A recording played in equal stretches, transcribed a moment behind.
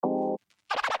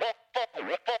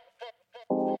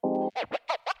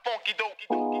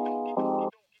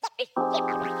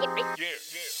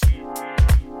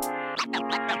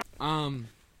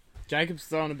Jacob's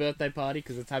throwing a birthday party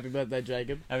because it's happy birthday,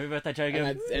 Jacob. Happy birthday,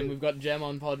 Jacob. And we've got Gem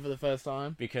on pod for the first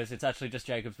time. Because it's actually just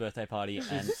Jacob's birthday party.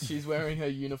 And She's wearing her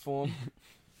uniform.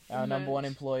 Our number one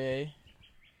employee.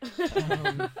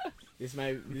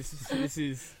 This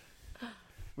is.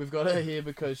 We've got her here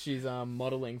because she's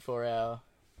modelling for our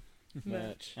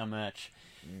merch. Our merch.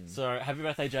 So, happy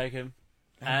birthday, Jacob.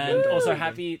 And also,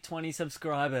 happy 20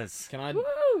 subscribers. Can I... Woo!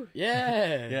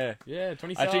 Yeah,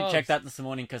 20 subs. I actually checked that this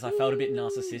morning because I felt a bit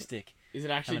narcissistic. Is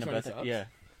it actually 20 subs? Yeah,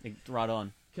 right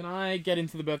on. Can I get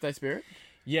into the birthday spirit?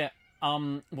 Yeah.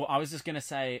 Well, I was just going to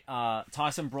say,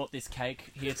 Tyson brought this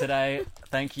cake here today.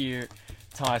 Thank you,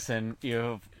 Tyson.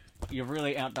 You've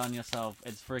really outdone yourself.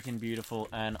 It's freaking beautiful,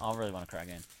 and I really want to crack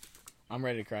in. I'm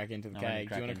ready to crack into the cake.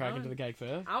 Do you want to crack into the cake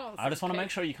first? I just want to make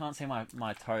sure you can't see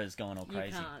my toes going all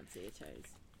crazy. You can't see your toes.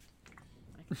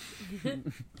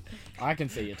 I can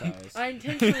see your toes. I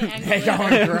intentionally angled They're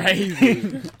going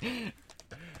crazy.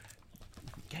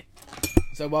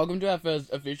 So welcome to our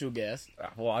first official guest.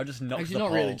 Well, I just knocked Actually, the not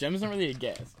pole. really. Gem's not really a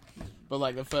guest, but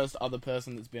like the first other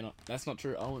person that's been on. That's not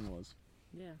true. Owen was.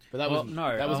 Yeah. But that Well, was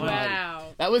no, That was Owen- Marty. Wow.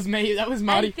 That was me. That was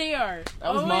Marty. And Theo.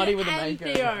 That was Owen Marty with a and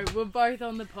makeover. Theo were both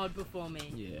on the pod before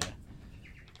me. Yeah.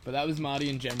 But that was Marty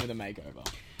and Gem with a makeover.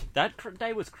 That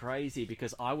day was crazy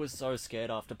because I was so scared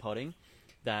after potting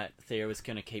that Theo was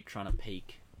going to keep trying to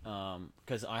peek.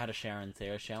 Because I had a shower and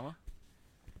Theo shower.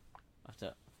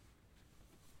 After.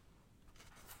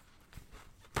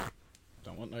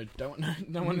 Don't want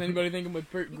anybody thinking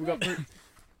we've got poop.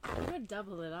 I'm gonna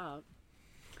double it up.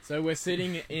 So we're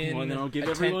sitting in Well, then I'll give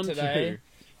a everyone tent today two.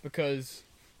 because,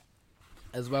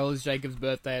 as well as Jacob's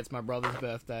birthday, it's my brother's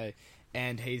birthday,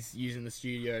 and he's using the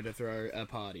studio to throw a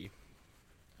party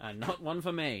And not one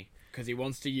for me. because he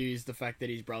wants to use the fact that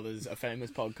his brother's a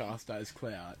famous podcaster as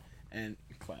clout. And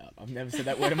clout. I've never said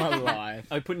that word in my life.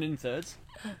 Oh, putting in thirds?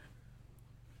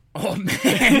 Oh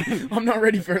man, I'm not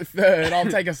ready for a third. I'll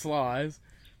take a slice.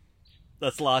 The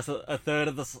slice, a third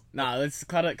of the... Nah, let's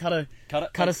cut a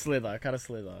slither. Cut a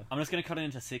slither. I'm just going to cut it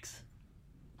into 6.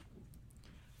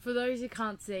 For those who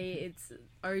can't see, it's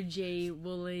OG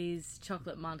Woolies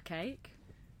chocolate mud cake.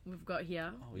 We've got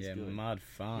here. Oh, he's Yeah, good. mud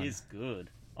fun. He's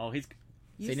good. Oh, he's...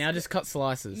 See, now just cut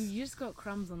slices. You just got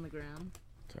crumbs on the ground.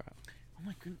 It's alright. Oh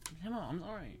my goodness. Emma, I'm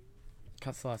sorry.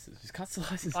 Cut slices. Just cut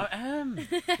slices. I am.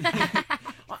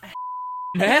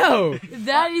 No!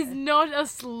 That is not a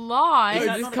slide.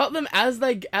 No, just cut them as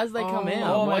they come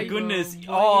out. Oh my Wait, goodness. why-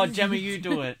 Oh, Gemma, you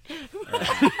do it.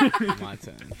 My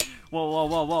turn.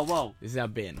 Whoa. This is our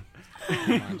bin.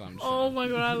 Oh my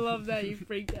god, I love that. You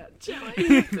freaked out. I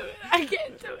can't do it. I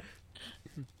can't do it.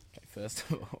 Okay, first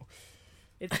of all.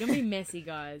 It's gonna be messy,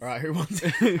 guys. Alright, who wants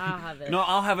it? I'll have it. No,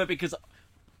 I'll have it because...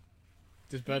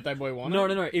 Does birthday boy want No.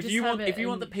 it? If Just you have want, it if you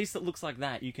want the and- piece that looks like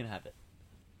that, you can have it.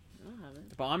 I'll have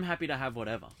it. But I'm happy to have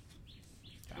whatever.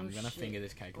 I'm Oh, gonna shit. finger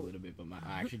this cake a little bit, but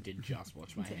I actually did just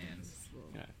wash my hands.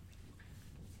 Yeah.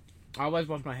 I always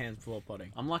wash my hands before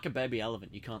potting. I'm like a baby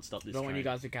elephant. You can't stop this Don't want you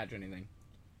train. guys to catch anything.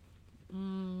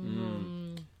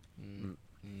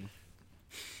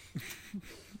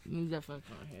 You definitely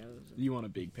can't hear it. You want a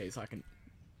big piece, I can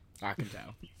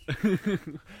tell.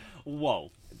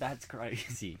 Whoa, that's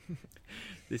crazy.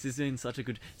 This has been such a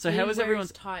good... So He how is wears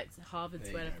everyone's... tights Harvard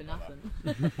There you sweater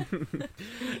go, for nothing?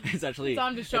 It's actually...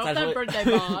 Time to show it's off that actually-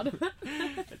 birthday card.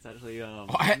 It's actually... We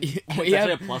actually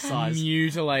have a plus size.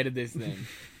 mutilated this thing.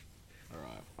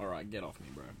 Alright, get off me,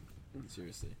 bro.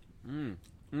 Seriously. Alright,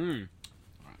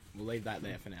 we'll leave that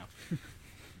there for now.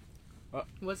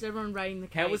 What's everyone rating the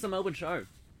cake? How was the Melbourne show?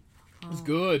 It was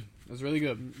good. It was really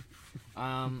good.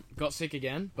 Got sick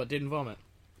again, but didn't vomit.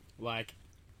 Like,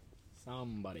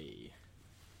 somebody.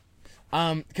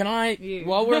 Can I, You.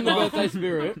 while we're in the birthday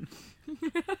spirit,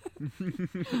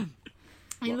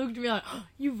 He looked at me like, oh,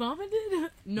 you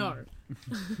vomited? No.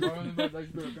 while we're in the birthday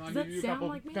spirit, can I Does give that you a sound couple,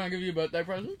 like me? can I give you birthday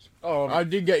presents? Oh, I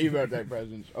did get you birthday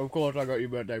presents. Of course I got you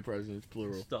birthday presents,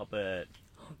 plural. Stop it.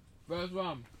 First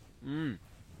one. Mm.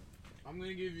 I'm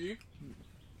gonna give you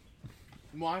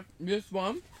this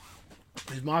one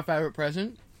is my favourite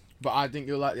present, but I think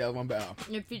you'll like the other one better.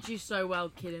 It fits you so well,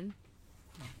 kitten.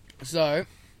 So,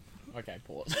 okay,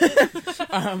 pause.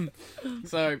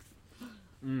 So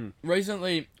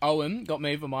recently Owen got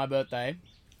me for my birthday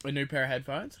a new pair of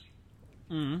headphones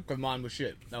because mine was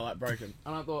shit. They were like broken,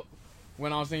 and I thought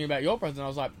when I was thinking about your present, I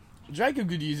was like, Jacob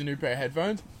could use a new pair of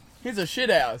headphones. Here's a shit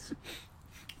house.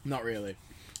 Not really,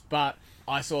 but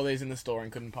I saw these in the store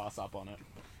and couldn't pass up on it.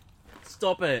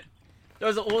 Stop it.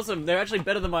 Those are awesome. They're actually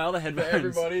better than my other For headphones.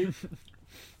 everybody.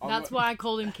 That's why I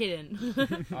called him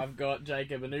kitten. I've got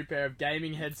Jacob a new pair of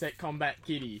gaming headset Combat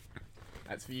Kitty.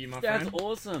 That's for you, my That's friend.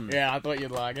 awesome. Yeah, I thought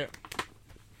you'd like it.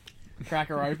 crack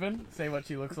her open, see what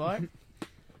she looks like.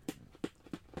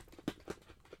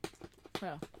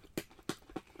 Well,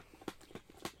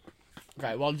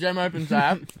 Okay, while Jem opens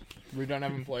that, we don't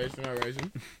have employees for no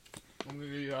reason. I'm gonna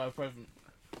give you a present.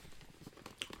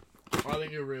 I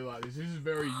think you'll really like this. This is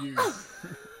very you.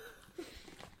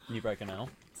 You break a nail.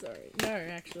 sorry. No, For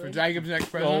actually. Jacob's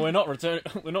next present, Well, we're not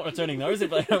returning those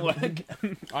if they don't work.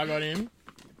 I got him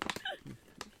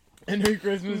a new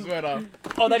Christmas sweater.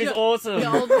 Oh, that is awesome.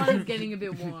 The old one is getting a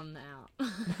bit worn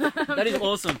out. That is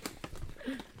awesome.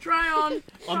 Try on.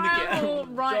 On the Try go.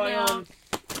 on right Try now. on.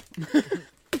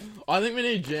 I think we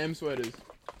need jam sweaters.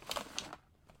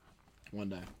 One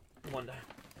day. One day.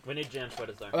 We need jam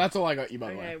sweaters though. Oh, that's all I got you,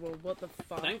 by the Okay, way. well, what the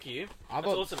fuck? Thank you. I That's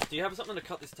thought awesome. Do you have something to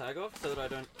cut this tag off so that I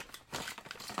don't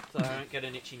get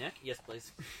an itchy neck? Yes,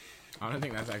 please. I don't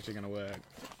think that's actually gonna work.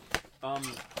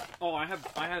 Oh, I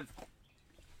have.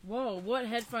 Whoa, what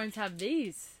headphones have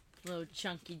these? Little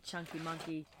chunky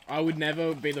monkey. I would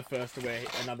never be the first to wear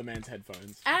another man's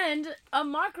headphones. And a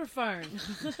microphone.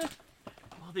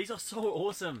 Oh, these are so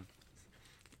awesome.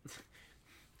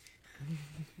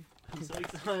 I'm so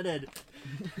excited.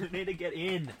 I need to get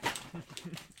in.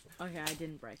 Okay, I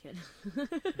didn't break it.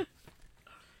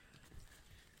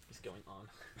 What's going on?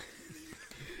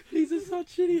 These are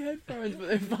such shitty headphones, but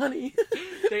they're funny.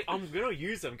 I'm gonna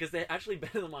use them because they're actually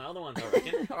better than my other ones. I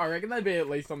reckon. I reckon they'd be at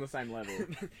least on the same level.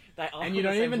 They are And you on the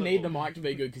don't same even need the level. mic to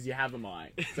be good because you have a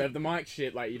mic. So if the mic's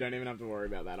shit, like, you don't even have to worry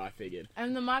about that, I figured.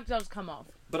 And the mic does come off.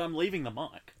 But I'm leaving the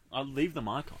mic. I'll leave the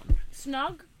mic on.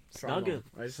 Snug? Snug it.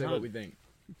 I just say Snug. what we think.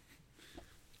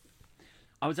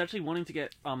 I was actually wanting to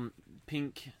get a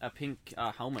pink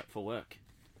helmet for work.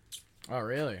 Oh,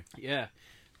 really? Yeah,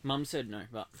 Mum said no,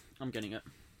 but I'm getting it.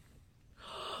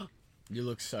 You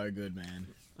look so good, man.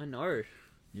 I know.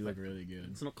 You look really good.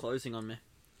 It's not closing on me.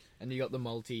 And you got the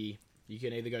multi... You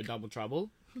can either go double trouble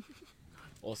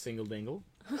or single dingle.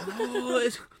 Oh,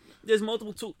 there's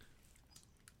multiple tools.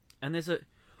 And there's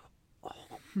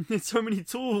there's so many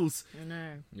tools. I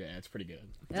know. Yeah, it's pretty good.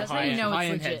 It's That's a how you know it's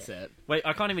high-end legit. headset. Wait,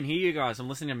 I can't even hear you guys. I'm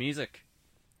listening to music.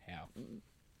 How?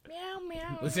 Meow,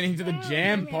 meow. Listening to the meow,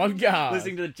 Jam meow. podcast.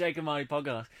 Listening to the Jake and Marty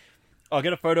podcast. Oh,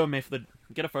 get a photo of me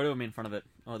get a photo of me in front of it.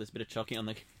 Oh, there's a bit of chalky on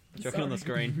the Sorry.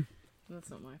 screen. That's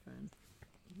not my phone.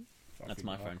 That's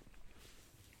my phone.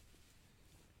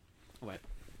 Oh, wait.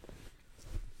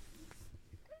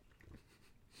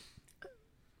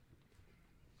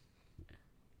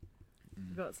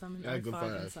 I've got some in Yeah, good 05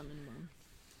 and photos. some in 1.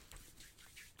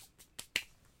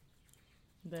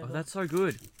 Oh, that's so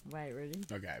good. Wait, ready?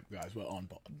 Okay, guys, we're on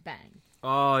pod. Bang.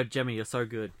 Oh, Jemmy, you're so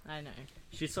good. I know.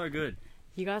 She's so good.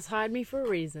 You guys hired me for a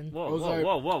reason. Whoa,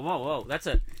 Also- whoa. That's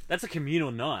a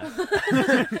communal night.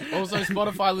 Also,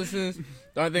 Spotify listeners,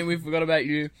 don't think we forgot about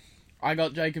you. I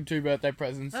got Jacob 2 birthday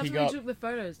presents. That's He when got we took the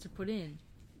photos to put in.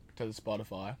 to the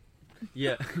Spotify.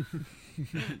 Yeah.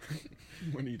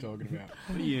 What are you talking about?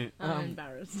 What are you? I'm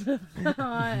embarrassed.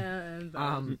 I am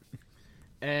embarrassed.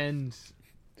 And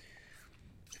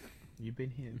you've been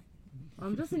here.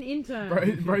 I'm just an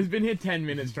intern. Bro's been here 10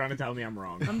 minutes trying to tell me I'm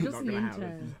wrong. I'm just Not an gonna have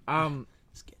it. intern.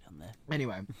 Let's get on there.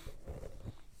 Anyway,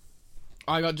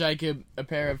 I got Jacob a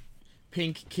pair of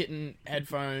pink kitten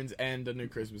headphones and a new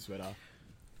Christmas sweater.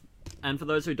 And for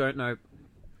those who don't know,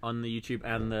 on the YouTube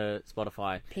and the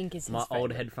Spotify, Pink is his my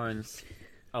old favourite. headphones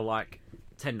are like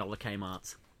 $10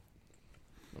 Kmart's.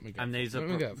 Let me go And for it. these are Let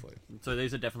me go for it. So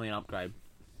these are definitely an upgrade.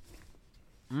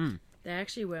 They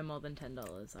actually were more than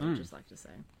 $10, I would just like to say.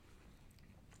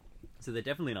 So they're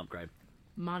definitely an upgrade.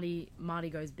 Marty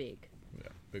goes big. Yeah,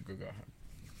 big good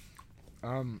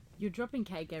guy. You're dropping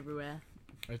cake everywhere.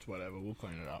 It's whatever. We'll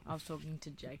clean it up. I was talking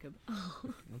to Jacob.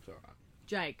 It's alright.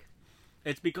 Jake,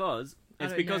 It's because I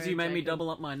don't know, you made me Jacob. double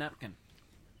up my napkin.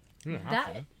 You don't have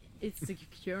that to. it's the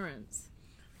curance.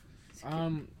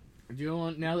 Do you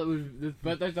want, now that the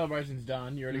birthday celebration's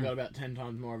done, you already got about 10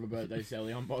 times more of a birthday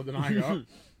celly on board than I got.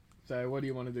 So what do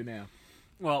you want to do now?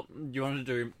 Well, you want to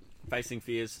do Facing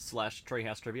Fears /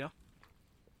 Treehouse Trivia?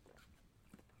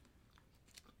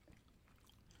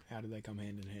 How do they come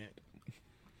hand in hand?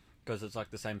 Because it's like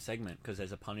the same segment, because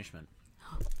there's a punishment.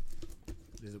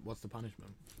 What's the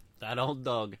punishment? That old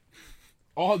dog.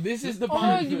 Oh, this is the Oh,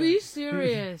 punishment. you be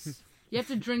serious. You have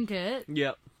to drink it.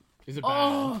 Yep. Is it bad?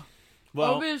 Oh,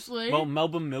 Well, obviously. well,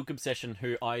 Melbourne Milk Obsession,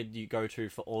 who you go to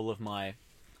for all of my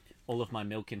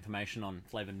milk information on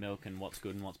flavoured milk and what's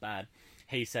good and what's bad,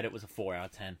 he said it was a 4 out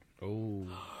of 10. Oh.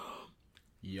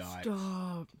 Yikes.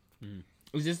 Stop.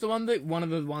 Is this one of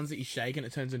the ones that you shake and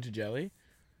it turns into jelly?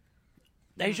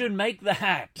 They should make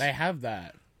that. They have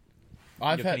that.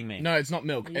 I've You're had, kidding me. No, it's not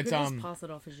milk. You It's could just pass it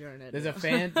off as your own there's a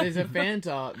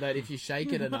Fanta that if you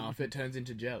shake it enough, it turns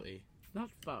into jelly. Not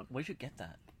fun. We should get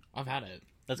that. I've had it.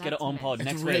 Let's get it That's on nice. pod It's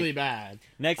next really week. bad.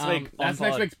 Next week on That's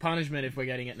next pod. week's punishment if we're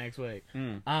getting it next week.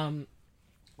 Mm.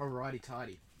 Alrighty,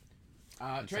 tidy.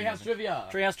 Treehouse trivia.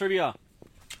 Treehouse trivia.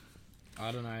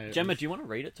 I don't know. Gemma, do you want to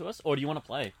read it to us, or do you want to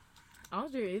play? I'll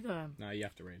do either. No, you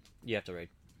have to read. You have to read.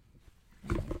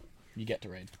 You get to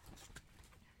read.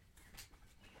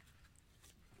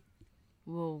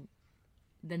 Well,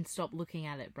 then stop looking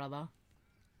at it, brother.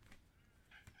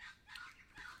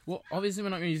 Well, obviously we're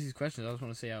not going to use these questions. I just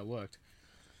want to see how it worked.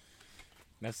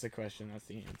 That's the question. That's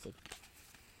the answer.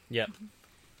 Yep.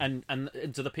 And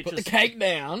do the Put pictures? the cake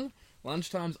down.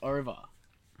 Lunchtime's over.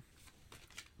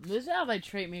 This is how they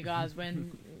treat me, guys,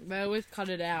 when they always cut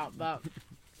it out, but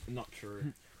Not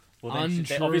true. Well, they're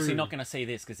Untrue. obviously not going to see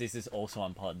this because this is also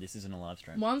on pod. This isn't a live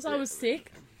stream. once I was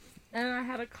sick and I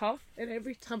had a cough, and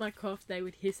every time I coughed, they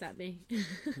would hiss at me.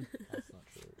 That's not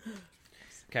true.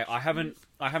 Okay, I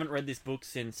haven't read this book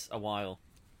since a while.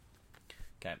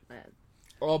 Okay.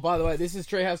 Oh, by the way, this is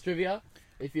Treehouse trivia.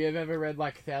 If you've ever read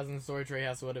like 1,000 Story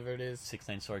Treehouse or whatever it is,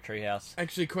 16-story treehouse.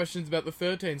 actually questions about the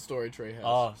 13-story Treehouse.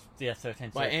 Oh, yeah, 13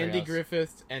 by Andy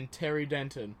Griffiths and Terry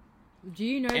Denton. Do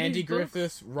you know Andy these books?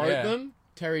 Griffiths wrote Yeah. them.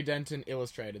 Terry Denton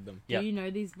illustrated them. Yep. Do you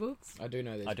know these books? I do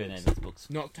know these. I do know books. these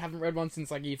books. Haven't read one since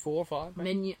like year 4 or 5.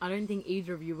 maybe? Then I don't think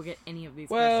either of you will get any of these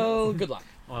Well, questions. good luck.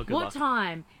 Oh, good What luck.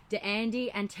 time do Andy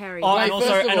and Terry... Oh, Wait, and also,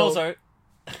 first of and all- also,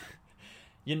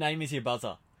 your name is your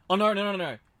buzzer. Oh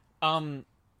no.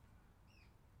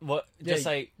 What? Just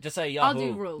Yeah. say Yahoo. I'll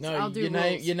do rules. No, I'll do your rules.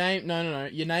 name. Your name. No.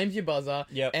 Your name's your buzzer.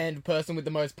 Yep. And person with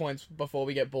the most points before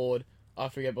we get bored.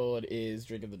 After we get bored is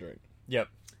drink of the drink. Yep.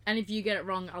 And if you get it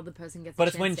wrong, other person gets But a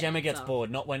it's when chance to Gemma gets answer.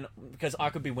 bored, not when because I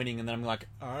could be winning and then I'm like,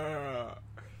 Yeah.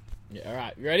 All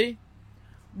right. You ready?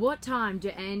 What time do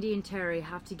Andy and Terry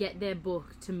have to get their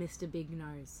book to Mr. Big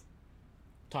Nose?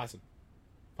 Tyson.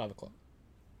 5 o'clock.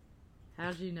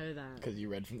 How do you know that? Because you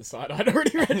read from the side I'd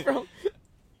already read from.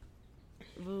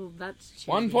 Well, that's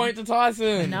cheating. 1 point to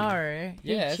Tyson. No.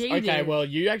 He Yes. cheated. Okay. Well,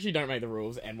 you actually don't make the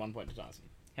rules, and 1 point to Tyson.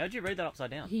 how'd you read that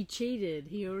upside down? He cheated.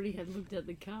 He already had looked at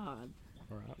the card.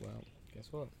 All right. Well, guess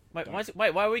what?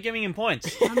 Wait, why are we giving him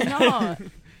points? I'm not.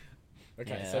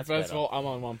 Okay. Yeah, so that's first better. of all, I'm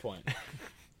on 1 point.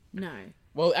 No.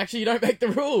 Well, actually, you don't make the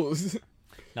rules.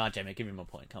 Nah, Gemma, give him a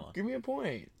point. Come on. Give me a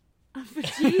point. For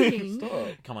cheating. Stop.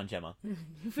 Come on, Gemma.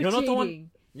 For You're not the one- cheating.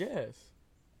 Yes.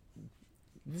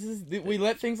 We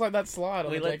let things like that slide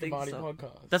on We the let Jake and things Marty slide.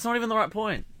 podcast. That's not even the right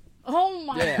point. Oh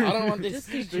my Yeah, I don't want this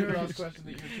Just 'cause stupid you're- ass question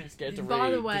that you're too scared to read. By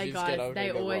the 'cause way, you're scared guys, I'm they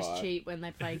gonna get always right. cheat when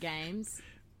they play games.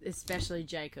 Especially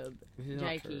Jacob. This is not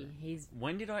Jakey. true. He's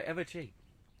When did I ever cheat?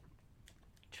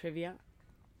 trivia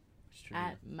It's true.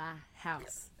 at my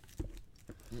house.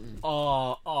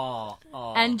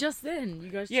 Oh. And just then, you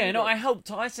guys yeah, cheated. no, I helped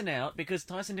Tyson out because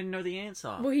Tyson didn't know the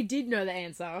answer. Well, he did know the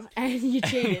answer, and you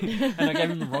cheated. And I gave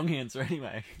him the wrong answer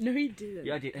anyway. No, he didn't.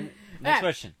 Yeah, I did. Next Ah.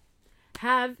 question.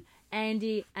 Have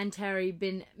Andy and Terry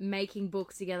been making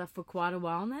books together for quite a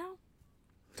while now?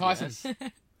 Tyson.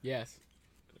 Yes.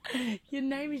 Your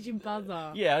name is your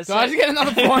buzzer. Yeah, So I just get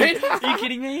another point? Are you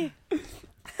kidding me?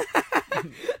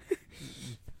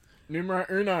 Numero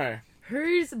uno.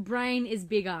 Whose brain is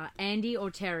bigger, Andy or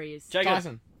Terry's? Jacob.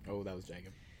 Tyson. Oh, that was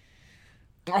Jacob.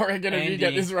 I reckon if you get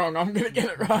Andy. this wrong, I'm going to get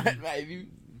it right, maybe.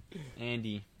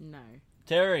 Andy. No.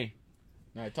 Terry.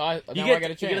 No, You now get, I get a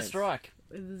chance. you get a strike.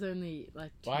 There's only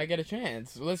like two. Why I get a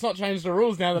chance? Well, let's not change the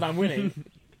rules now that I'm winning.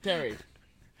 Terry.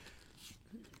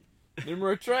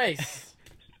 Numero tres.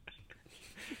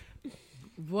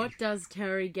 What does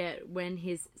Terry get when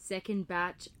his second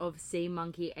batch of sea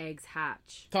monkey eggs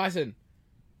hatch? Tyson.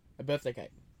 A birthday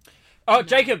cake. Oh,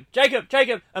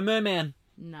 Jacob. A merman.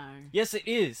 No. Yes, it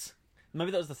is.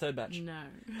 Maybe that was the third batch. No.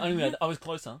 Anyway, I was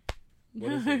closer.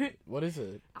 What is it? What is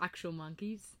it? Actual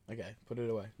monkeys. Okay, put it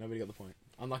away. Nobody got the point.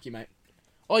 Unlucky, mate.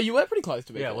 Oh, you were pretty close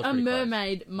to be. Yeah, it was A pretty close.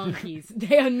 mermaid monkeys.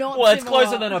 They are not Well, it's similar.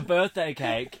 closer than a birthday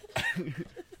cake.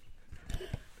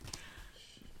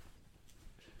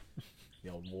 The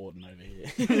old warden over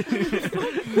here.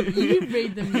 You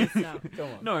read them yourself. Come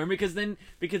on. No, because then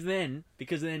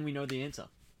we know the answer.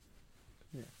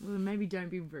 Well, maybe don't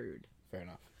be rude. Fair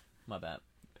enough. My bad.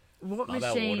 What My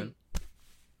bad, machine? warden.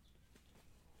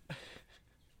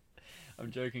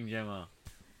 I'm joking, Gemma.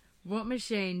 What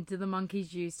machine do the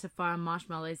monkeys use to fire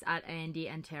marshmallows at Andy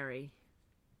and Terry?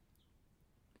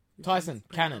 This Tyson, one's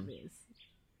pretty cannon. obvious.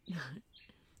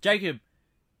 Jacob.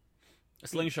 A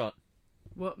slingshot.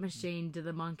 What machine do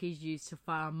the monkeys use to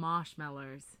fire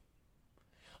marshmallows?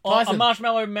 Oh, a Tyson.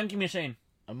 marshmallow monkey machine.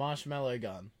 A marshmallow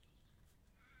gun.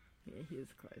 Yeah, he was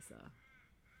closer.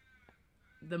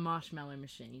 The marshmallow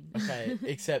machine. Okay,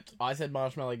 except I said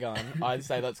marshmallow gun. I'd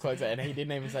say that's closer, and he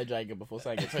didn't even say Jacob before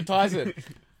saying it. So Tyson,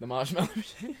 the marshmallow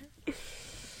machine.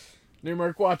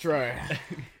 Numero cuatro.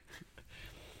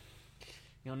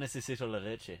 Yo necesito la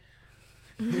leche.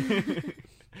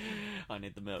 I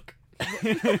need the milk.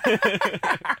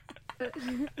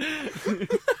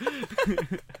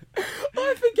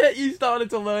 I forget you started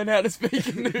to learn how to speak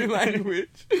a new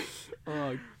language.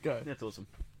 Oh, go. That's awesome.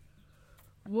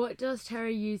 What does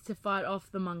Terry use to fight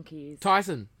off the monkeys?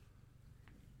 Tyson.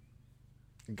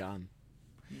 Gun.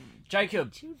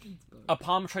 Jacob, Children's book. a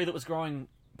palm tree that was growing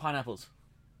pineapples.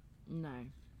 No.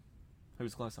 Who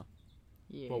was closer?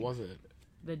 You. What was it?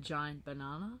 The giant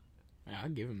banana? Yeah,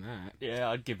 I'd give him that. Yeah,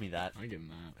 I'd give me that. I'd give him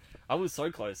that. I was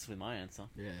so close with my answer.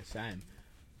 Yeah, same.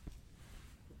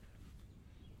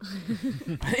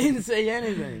 I didn't see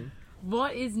anything.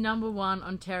 What is number 1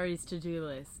 on Terry's to-do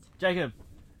list? Jacob,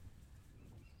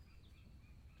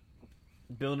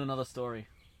 build another story.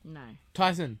 No.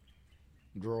 Tyson.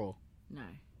 Draw. No.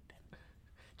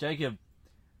 Jacob,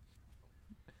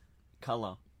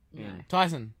 color. No. Yeah.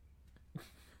 Tyson.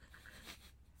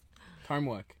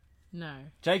 Homework. No.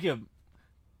 Jacob,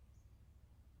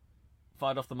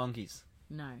 fight off the monkeys.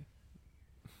 No.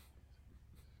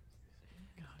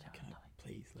 Can I,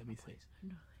 please, let me see.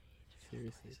 No.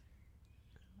 Seriously.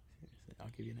 I'll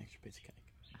give you an extra piece of cake.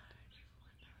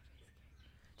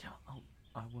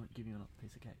 I won't give you another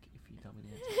piece of cake if you tell me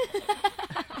the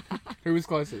answer. Who was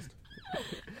closest?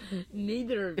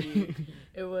 Neither of you.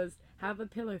 It was have a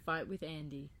pillow fight with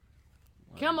Andy.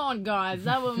 Come on, guys.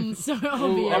 That one's so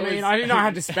obvious. I mean, I didn't know I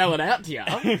had to spell it out to you.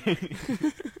 I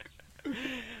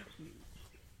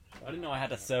didn't know I had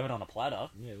to serve it on a platter.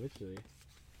 Yeah, literally.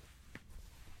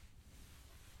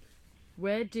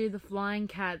 Where do the flying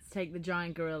cats take the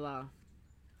giant gorilla?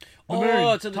 The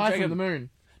moon. To the Tyson, Jacob. the moon.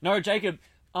 No, Jacob.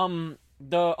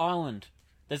 The island.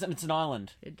 It's an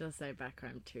island. It does say back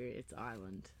home too. It's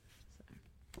Ireland.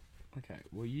 Okay,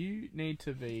 well, you need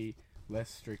to be less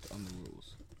strict on the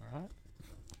rules, alright?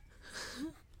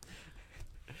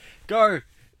 Go.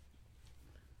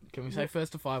 Can we say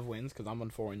first to 5 wins? Because I'm on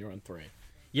 4 and you're on 3.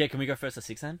 Yeah, can we go first to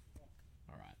 6 then?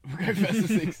 Alright, we'll go first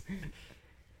to 6.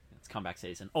 It's comeback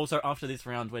season. Also, after this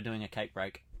round, we're doing a cake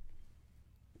break.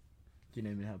 Do you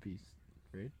need me to help you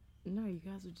read? No, you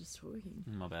guys were just talking.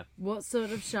 My bad. What sort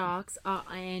of sharks are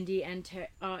in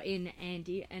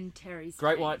Andy and Terry's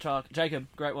Great tank? white shark. Jacob,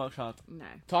 great white shark. No.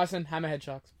 Tyson, hammerhead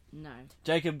sharks. No.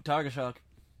 Jacob, tiger shark.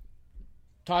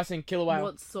 Tyson, killer whale.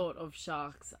 What sort of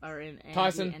sharks are in Andy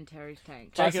Tyson. and Terry's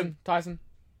tank? Tyson, Tyson.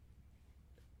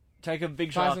 Jacob,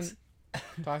 big sharks.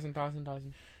 Tyson.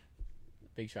 Tyson.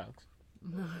 Big sharks.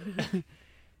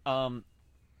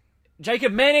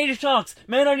 Jacob, man-eating sharks.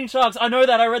 Man-eating sharks. I know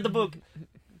that. I read the book.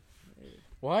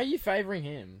 Why are you favouring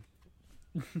him?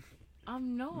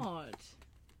 I'm not.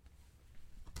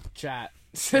 Chat.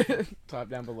 Type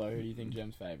down below who do you think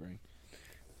Jem's favouring.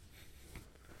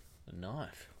 A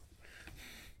knife.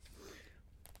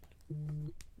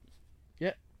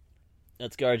 Yep.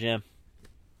 Let's go, Jem.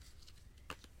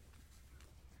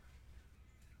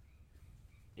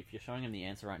 If you're showing him the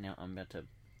answer right now, I'm about to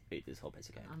eat this whole piece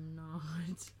of cake. I'm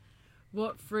not.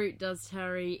 What fruit does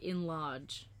Terry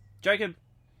enlarge? Jacob,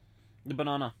 the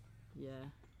banana. Yeah.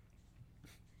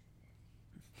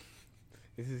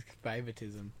 This is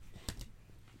favoritism.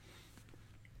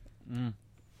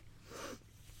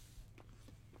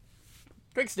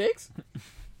 Quick sticks.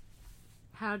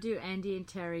 How do Andy and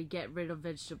Terry get rid of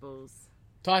vegetables?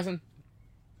 Tyson.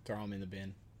 Throw them in the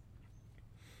bin.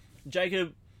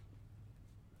 Jacob,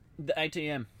 the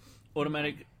ATM.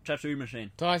 Automatic tattoo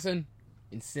machine. Tyson.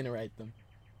 Incinerate them.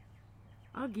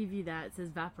 I'll give you that. It says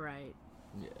evaporate.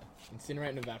 Yeah. Incinerate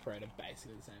and evaporate are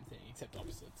basically the same thing, except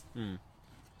opposites.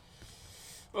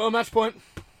 Well, match point.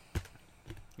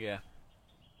 Yeah.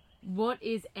 What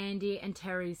is Andy and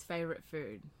Terry's favourite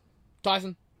food?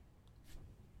 Tyson.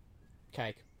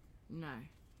 Cake. No.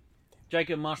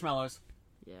 Jacob, marshmallows.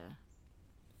 Yeah.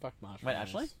 Fuck marshmallows. Wait,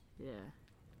 actually? Yeah.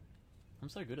 I'm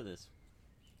so good at this.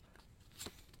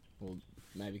 Well,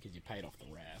 maybe because you paid off the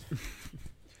rat.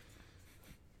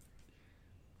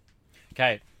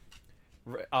 Okay.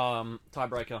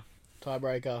 Tiebreaker.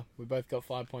 Tiebreaker. We both got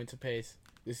 5 points apiece.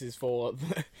 This is for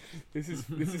this is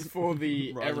for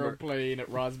the Raspberry. aeroplane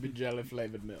raspberry jelly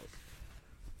flavored milk.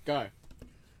 Go.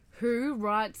 Who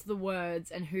writes the words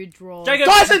and who draws Jacob!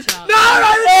 the Tyson! chart? No!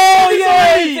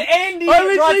 I Andy I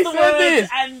literally writes the said words this.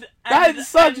 and That's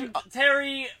such- and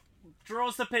Terry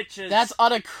draws the pictures. That's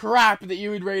utter crap that you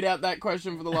would read out that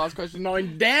question for the last question,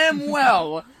 knowing damn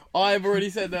well I've already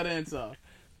said that answer.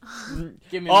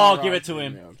 Give me Oh, my give it raspberry to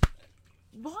him. milk.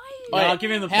 Why? No, I'll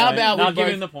give him the How point. about No, we I'll give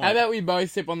both, him the point. How about we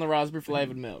both sip on the raspberry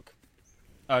flavoured milk?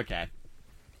 Okay.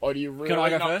 Or do you really Can I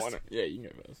go not first? want it? Yeah, you can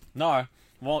go first. No.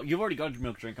 Well, you've already got a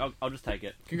milk drink. I'll just take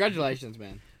it. Congratulations,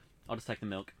 man. I'll just take the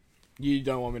milk. You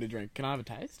don't want me to drink. Can I have a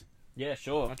taste? Yeah, Can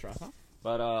sure. I try some?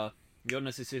 But, yo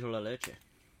necesito la leche.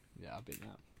 Yeah, I'll be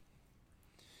that.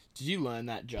 Did you learn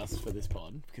that just for this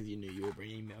pod? Because you knew you were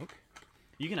bringing milk?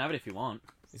 You can have it if you want.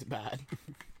 Is it bad?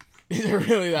 Is it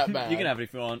really that bad? You can have it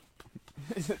if you want.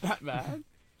 Is it that bad?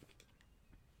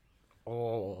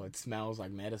 Oh, it smells like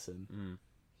medicine. Mm.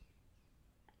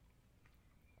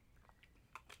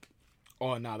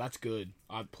 Oh, no, that's good.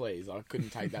 Please, I couldn't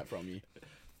take that from you.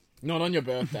 Not on your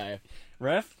birthday.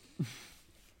 Ref?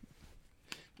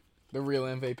 The real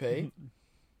MVP.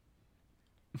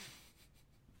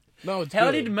 No, it's How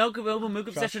good. did Milk Available Milk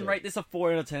Trust Obsession it. rate this a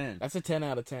 4 out of 10? That's a 10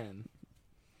 out of 10.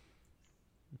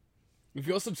 If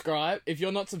you're subscribed, if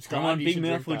you're not subscribed, Come on, you big should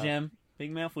drink mouthful that. gem.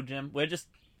 Big mouthful gem. We're just...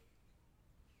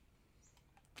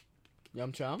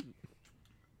 Yum chum.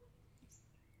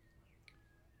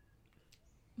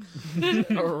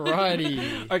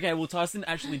 Alrighty. Okay, well, Tyson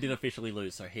actually did officially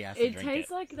lose, so he has to It drink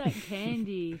tastes it. like that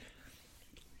candy.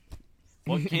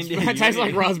 What candy? It tastes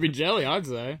like raspberry jelly, I'd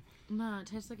say. No, it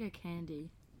tastes like a candy.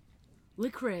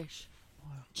 Licorice.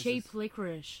 Cheap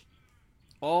licorice.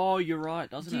 Oh, you're right,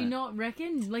 doesn't Do it? you not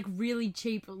reckon? Like really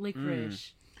cheap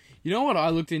licorice. You know what I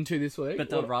looked into this week? But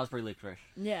the raspberry licorice.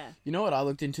 Yeah. You know what I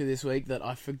looked into this week that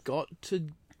I forgot to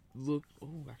look... Oh,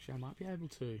 actually, I might be able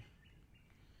to.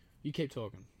 You keep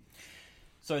talking.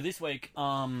 So this week,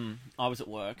 I was at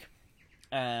work,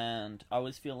 and I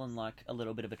was feeling like a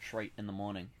little bit of a treat in the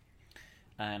morning.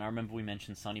 And I remember we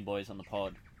mentioned Sunny Boys on the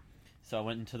pod. So I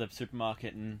went into the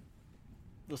supermarket and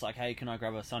was like, hey, can I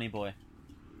grab a Sunny Boy?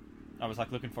 I was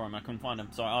like looking for him, I couldn't find him.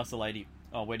 So I asked the lady,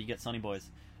 oh, where do you get Sunny Boys?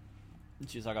 And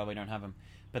she was like, oh, we don't have them.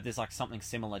 But there's like something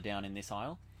similar down in this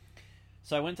aisle.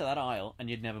 So I went to that aisle, and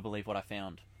you'd never believe what I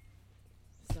found.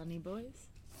 Sunny boys.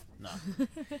 No.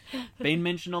 Been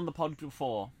mentioned on the pod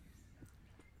before,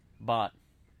 but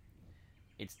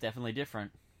it's definitely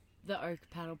different. The oak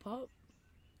paddle pop.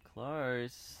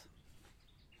 Close.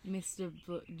 Mr.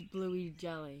 Bluey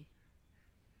Jelly.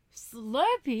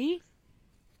 Slurpee?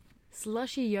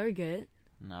 Slushy yogurt.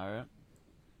 No.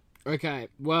 Okay,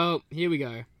 well, here we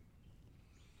go.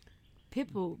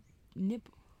 Pipple.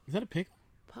 Nipple. Is that a pickle?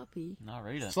 Puppy. No,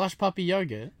 read it. Slush puppy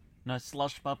yogurt? No,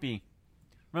 slush puppy.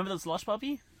 Remember the slush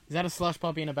puppy? Is that a slush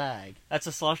puppy in a bag? That's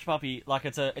a slush puppy. Like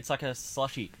it's like a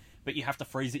slushy, but you have to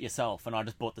freeze it yourself. And I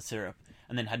just bought the syrup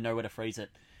and then had nowhere to freeze it.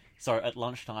 So at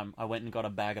lunchtime, I went and got a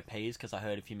bag of peas because I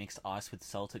heard if you mixed ice with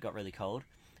salt, it got really cold,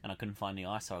 and I couldn't find the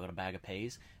ice, so I got a bag of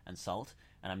peas and salt,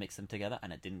 and I mixed them together,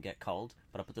 and it didn't get cold.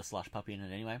 But I put the slush puppy in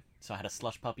it anyway. So I had a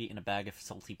slush puppy in a bag of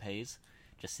salty peas,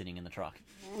 just sitting in the truck.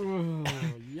 Oh,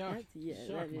 yuck. Yeah,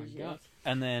 Suck that my is gut.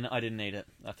 And then I didn't eat it.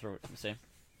 I threw it. See.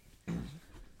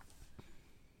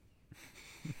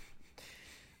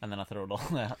 And then I threw it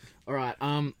all out. Alright,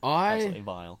 Absolutely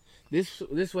vile.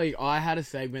 This week I had a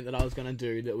segment that I was gonna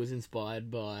do that was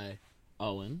inspired by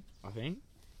Owen, I think.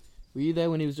 Were you there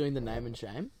when he was doing the name and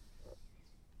shame?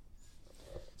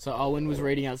 So Owen was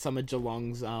reading out some of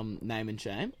Geelong's name and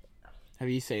shame. Have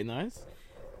you seen those?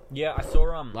 Yeah, I saw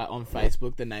Like on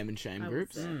Facebook, the name and shame I was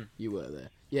groups. there. You were there.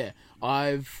 Yeah,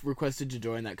 I've requested to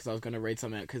join that because I was going to read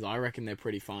some out because I reckon they're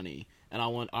pretty funny, and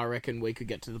I reckon we could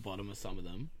get to the bottom of some of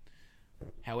them.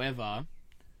 However,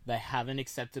 they haven't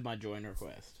accepted my join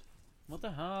request. What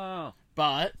the hell?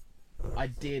 But I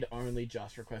did only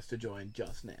just request to join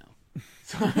just now.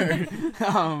 So,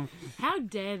 How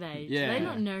dare they? Yeah. Do they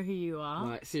not know who you are?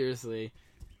 like seriously,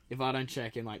 if I don't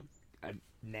check in like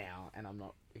now and I'm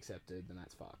not accepted, then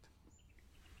that's fucked.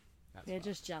 That's They're fucked.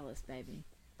 just jealous, baby.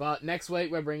 But next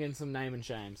week we're bringing some name and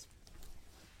shames.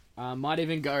 Might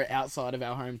even go outside of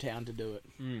our hometown to do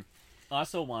it. I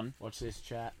saw one. Watch this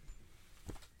chat.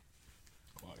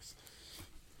 Close.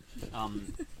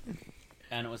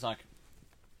 And it was like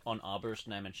on Arborist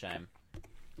Name and Shame,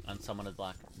 and someone had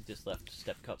like just left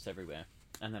step cups everywhere,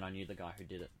 and then I knew the guy who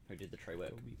did it, who did the tree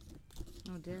work.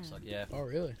 Oh dear. It's like, yeah, Oh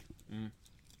really? Mm.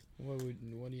 What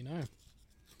do you know?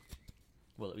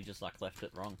 well, we just like left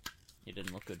it wrong. It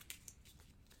didn't look good.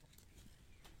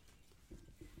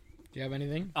 Do you have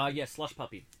anything? Yeah, Slush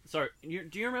Puppy. So, do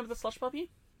you remember the Slush Puppy?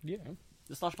 Yeah.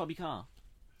 The Slush Puppy car?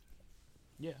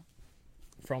 Yeah.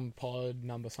 From pod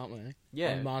number something.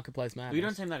 Yeah. On Marketplace Madness. Well, you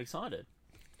don't seem that excited.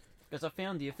 Because I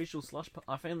found the official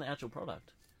I found the actual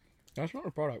product. That's not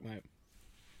a product, mate.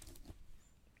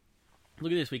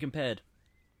 Look at this, we compared.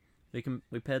 We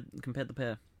compared the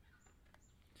pair.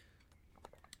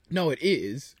 No, it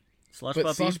is. Slush But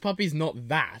Puppy. Slush Puppy's not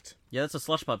that. Yeah, that's a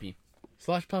Slush Puppy.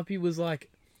 Slush Puppy was like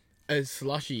a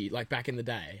slushy, like back in the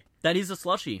day. That is a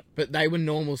slushy. But they were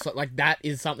normal, like that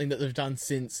is something that they've done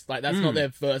since, like that's not their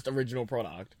first original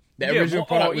product. Their Yeah, original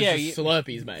well, product was yeah, just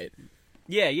Slurpees, mate.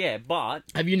 Yeah, but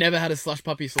Have you never had a Slush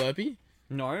Puppy Slurpee?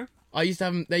 no. I used to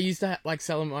have them, they used to like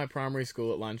sell them at my primary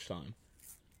school at lunchtime.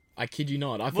 I kid you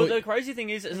not. I Well, thought, the crazy thing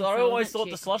is I So always that thought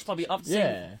the chick- slush puppy up.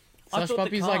 yeah. I Slush thought the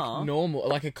Puppy's car- like normal,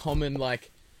 like a common,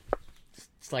 like,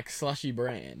 it's like slushy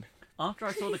brand. After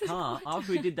I saw the car,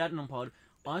 after we did that in a pod,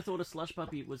 I thought a slush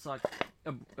puppy was like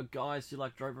a guys who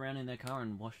like drove around in their car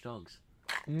and washed dogs.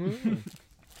 No.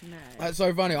 That's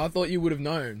so funny. I thought you would have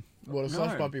known what a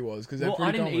Slush No. Puppy was, because they're Well, pretty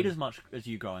I didn't common. eat as much as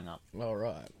you growing up. Well,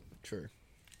 right. True.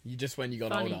 You just when you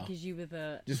got Funny, older. because you were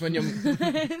the... Just when your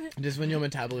just when your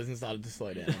metabolism started to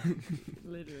slow down.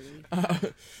 Literally.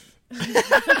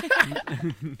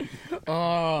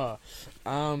 Oh,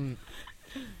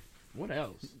 what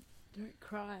else? Don't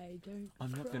cry, don't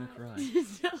I'm not gonna cry.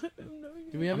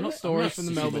 Do we have I'm any not- stories I'm not from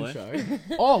the sissy Melbourne boy. show?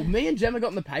 Oh, me and Gemma got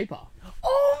in the paper.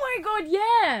 Oh my god,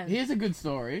 yeah! Here's a good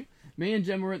story. Me and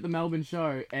Gemma were at the Melbourne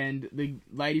show, and the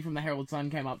lady from the Herald Sun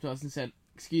came up to us and said,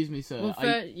 "Excuse me, sir." Well,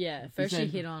 first she said-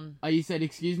 hit on... You said,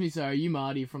 "Excuse me, sir, are you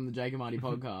Marty from the Jake and Marty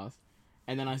podcast?"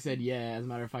 And then I said, "Yeah, as a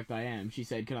matter of fact, I am." She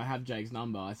said, "Can I have Jake's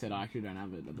number?" I said, "I actually don't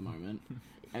have it at the moment."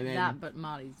 And then, That, but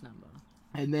Marty's number.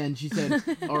 and then she said, "All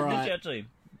Did right." you actually?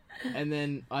 And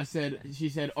then she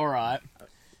said, "All right,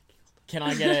 can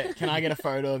I get a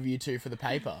photo of you two for the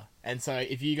paper?" And so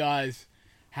if you guys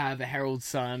have a Herald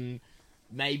Sun,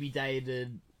 maybe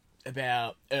dated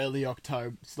about early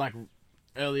October,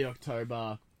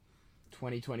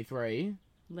 2023.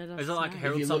 Let us Is it like know.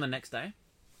 Herald you Sun look- the next day?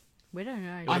 We don't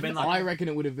know. Would've been like- I reckon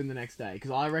it would have been the next day,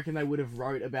 because I reckon they would have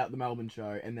wrote about the Melbourne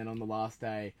show, and then on the last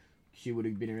day, she would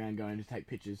have been around going to take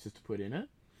pictures just to put in it.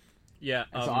 Yeah.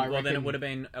 And so I well, then it reckon- would have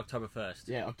been October 1st.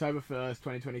 Yeah, October 1st,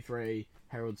 2023,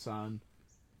 Herald Sun.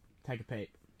 Take a peep,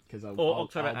 because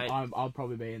October 8th. I'll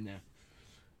probably be in there.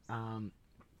 And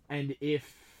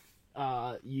if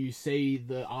you see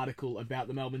the article about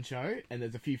the Melbourne show, and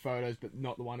there's a few photos, but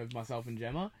not the one of myself and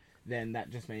Gemma, then that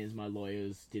just means my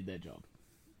lawyers did their job.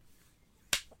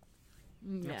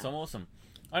 Yeah. That's awesome.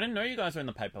 I didn't know you guys were in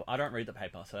the paper. I don't read the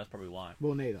paper, so that's probably why.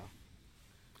 Well, neither.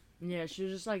 Yeah, she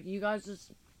was just like, you guys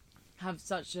just have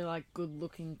such a like good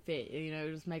looking fit, you know,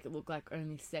 just make it look like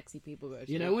only sexy people go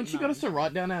to You know, when she got us to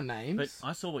write down our But names,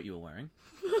 I saw what you were wearing.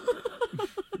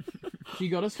 she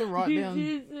got us to write You down.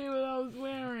 did see what I was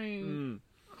wearing.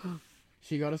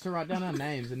 She got us to write down our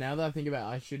names, and now that I think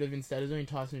about it, I should have, instead of doing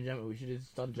Tyson and Gemma, we should have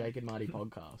just done Jake and Marty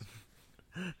podcast.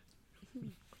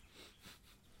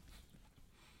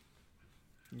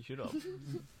 You should have.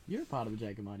 You're a part of the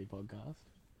Jake and Marty podcast.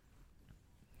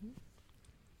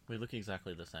 We look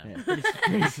exactly the same.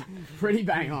 Yeah, pretty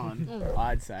bang on,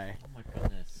 I'd say. Oh my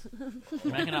goodness.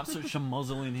 You're making absolute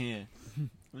shamozzle in here.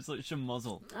 Absolute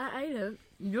shamozzle. I ate it.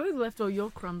 You left all your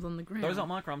crumbs on the ground. Those aren't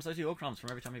my crumbs, those are your crumbs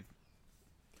from every time you've...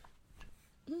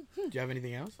 Do you have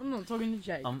anything else? I'm not talking to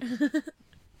Jake.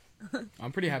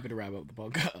 I'm pretty happy to wrap up the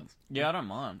podcast. Yeah, I don't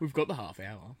mind. We've got the half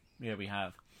hour. Yeah, we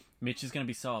have. Mitch is going to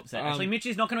be so upset. Um, Actually, Mitch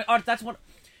is not going to... Oh, that's what...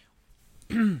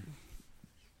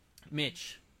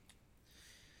 Mitch.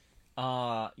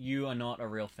 You are not a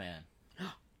real fan.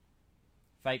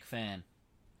 Fake fan.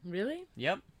 Really?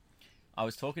 Yep. I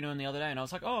was talking to him the other day and I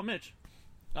was like, oh, Mitch,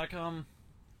 like,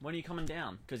 when are you coming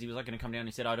down? Because he was like going to come down and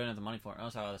he said, I don't have the money for it. I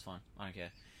was like, oh, that's fine. I don't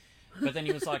care. But then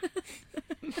he was like...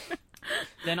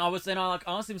 Then I like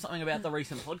asked him something about the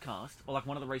recent podcast, or like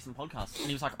one of the recent podcasts, and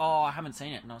he was like, oh, I haven't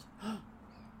seen it. And I was like,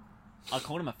 I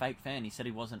called him a fake fan. He said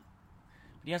he wasn't.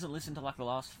 But he hasn't listened to like the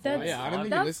last 4 That's, yeah, I don't think he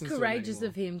that's listens to it courageous anymore.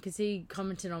 of him because he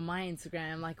commented on my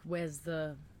Instagram like, "Where's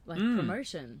the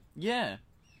promotion?" Yeah,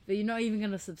 But you're not even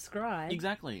gonna subscribe.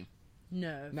 exactly.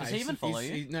 No, No, Does he even follow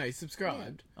you? No, he's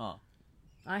subscribed. Oh,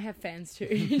 I have fans too,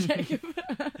 Jacob.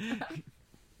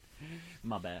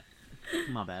 my bad.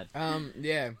 My bad.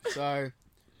 Yeah, so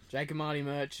Jake and Marty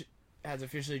merch has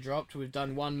officially dropped. We've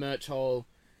done one merch haul.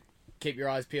 Keep your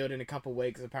eyes peeled in a couple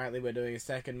weeks. Apparently we're doing a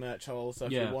second merch haul, so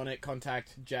if Yeah. you want it,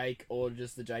 contact Jake or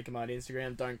just the Jake and Marty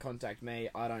Instagram. Don't contact me.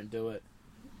 I don't do it.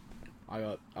 I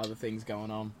got other things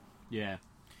going on. Yeah.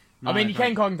 I mean, you don't-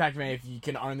 can contact me if you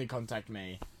can only contact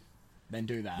me. Then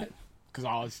do that, because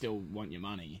I still want your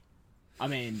money. I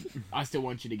mean, I still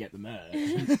want you to get the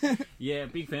merch. Yeah,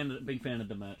 big fan of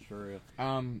the merch for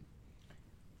real.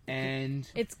 And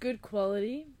It's good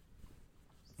quality.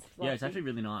 Yeah, it's actually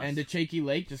really nice. and a cheeky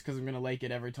leak, just because I'm going to leak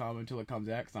it every time until it comes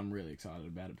out, because I'm really excited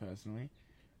about it personally.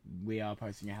 We are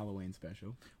posting a Halloween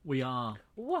special. we are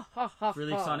It's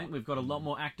really exciting. We've got a lot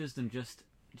more actors than just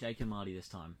Jake and Marty this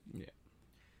time. Yeah.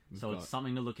 So it's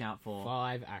something to look out for.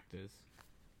 5 actors.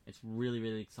 It's really,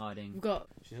 really exciting. We've got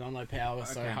She's on low power,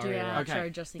 so Okay. do hurry our up. Okay.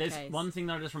 outro just in There's case. one thing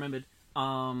that I just remembered.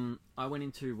 I went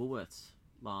into Woolworths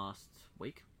last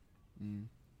week. Mm.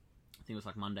 I think it was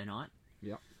like Monday night.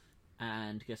 Yep.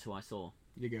 And guess who I saw?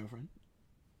 Your girlfriend.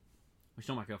 Well, she's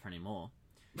not my girlfriend anymore.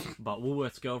 But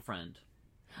Woolworths' girlfriend.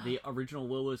 The original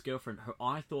Woolworths girlfriend, who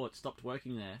I thought stopped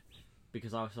working there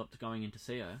because I stopped going in to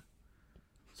see her.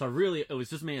 So really, it was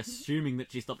just me assuming that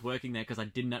she stopped working there because I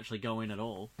didn't actually go in at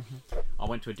all. I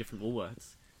went to a different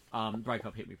Woolworths.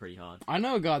 Breakup hit me pretty hard. I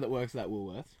know a guy that works at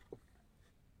Woolworths.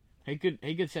 He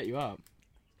could set you up.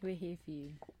 We're here for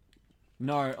you.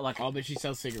 No, like... Oh, but she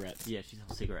sells cigarettes. Yeah, she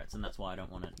sells cigarettes, and that's why I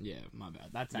don't want it. Yeah, my bad.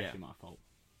 That's Yeah. actually my fault.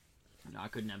 No, I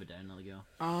could never date another girl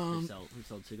who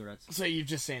sold cigarettes. So you've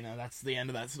just seen her. That's the end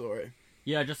of that story.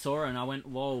 Yeah, I just saw her, and I went,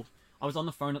 whoa. I was on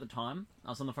the phone at the time. I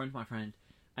was on the phone to my friend,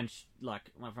 and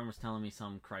my friend was telling me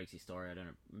some crazy story.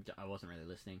 I wasn't really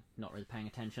listening, not really paying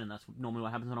attention. That's normally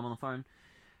what happens when I'm on the phone.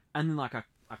 And then, like, I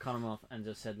cut him off and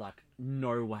just said, like,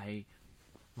 no way.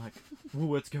 Like,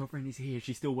 Woolworth's girlfriend is here.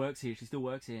 She still works here. She still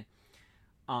works here.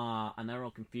 And they were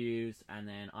all confused. And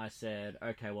then I said,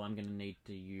 okay, well, I'm going to need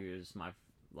to use I'm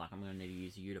going to need to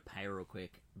use you to pay her real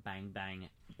quick. Bang, bang.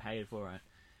 Paid for her.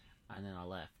 And then I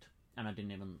left. And I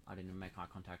didn't even make eye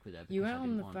contact with her. You because went I on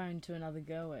didn't the want- phone to another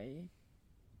girl, were you?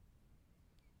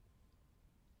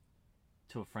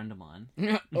 To a friend of mine.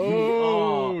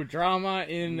 Oh, drama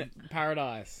in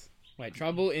paradise. Wait,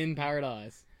 trouble in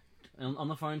paradise. On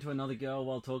the phone to another girl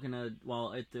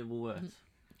while at the Woolworths.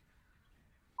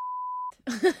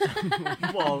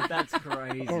 Whoa, that's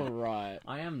crazy. Alright.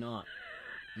 I am not.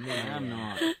 I am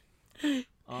not.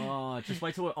 Oh, just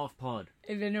wait till we're off pod.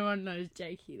 If anyone knows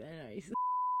Jakey, they know he's...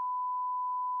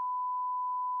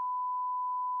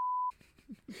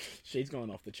 She's going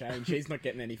off the chain. She's not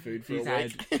getting any food for She's a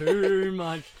had week. too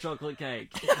much chocolate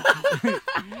cake.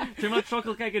 Too much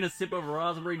chocolate cake and a sip of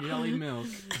raspberry jelly milk.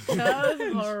 That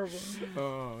was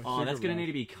horrible. Oh, that's gonna need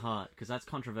to be cut because that's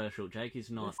controversial. Jake is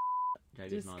not. Jake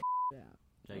is Just not. Yeah.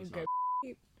 Jake's We'll not.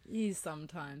 go He's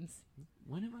sometimes.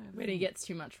 When have I ever? When he gets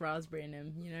too much raspberry in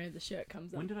him, you know, the shirt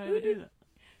comes up. When did I ever do that?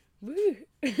 Woo!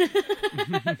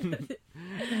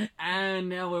 And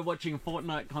now we're watching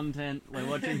Fortnite content. We're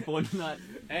watching Fortnite.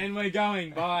 And we're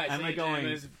going. Bye. And See we're you, going.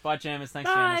 Jammers. Bye, Jammers. Thanks,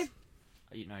 Bye.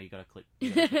 Jammers. You gotta click.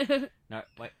 You gotta click. No,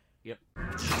 wait. Yep.